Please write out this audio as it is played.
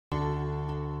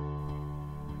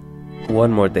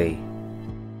One more day.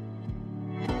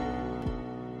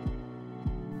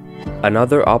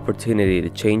 Another opportunity to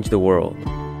change the world.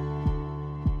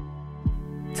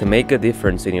 To make a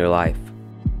difference in your life.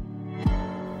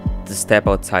 To step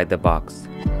outside the box.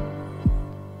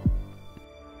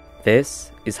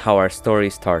 This is how our story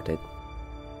started.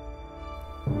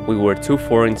 We were two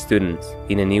foreign students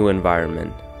in a new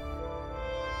environment.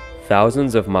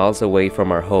 Thousands of miles away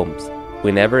from our homes,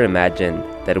 we never imagined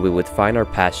that we would find our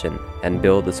passion and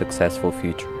build a successful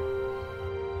future.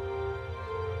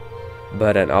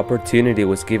 But an opportunity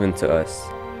was given to us,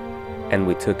 and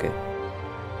we took it.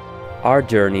 Our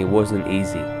journey wasn't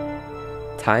easy.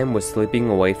 Time was slipping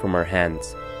away from our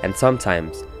hands, and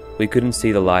sometimes we couldn't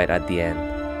see the light at the end.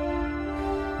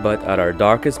 But at our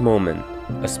darkest moment,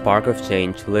 a spark of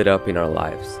change lit up in our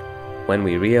lives, when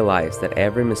we realized that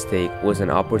every mistake was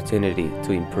an opportunity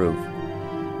to improve.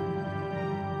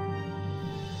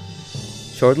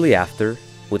 Shortly after,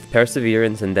 with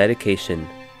perseverance and dedication,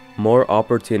 more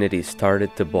opportunities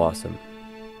started to blossom.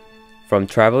 From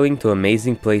traveling to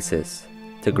amazing places,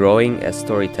 to growing as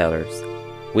storytellers,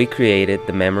 we created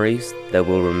the memories that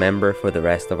we'll remember for the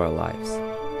rest of our lives.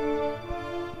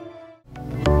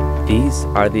 These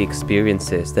are the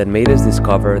experiences that made us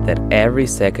discover that every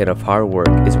second of hard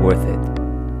work is worth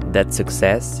it, that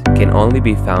success can only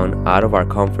be found out of our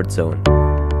comfort zone,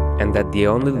 and that the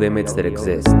only limits that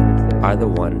exist are the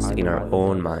ones in our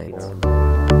own minds.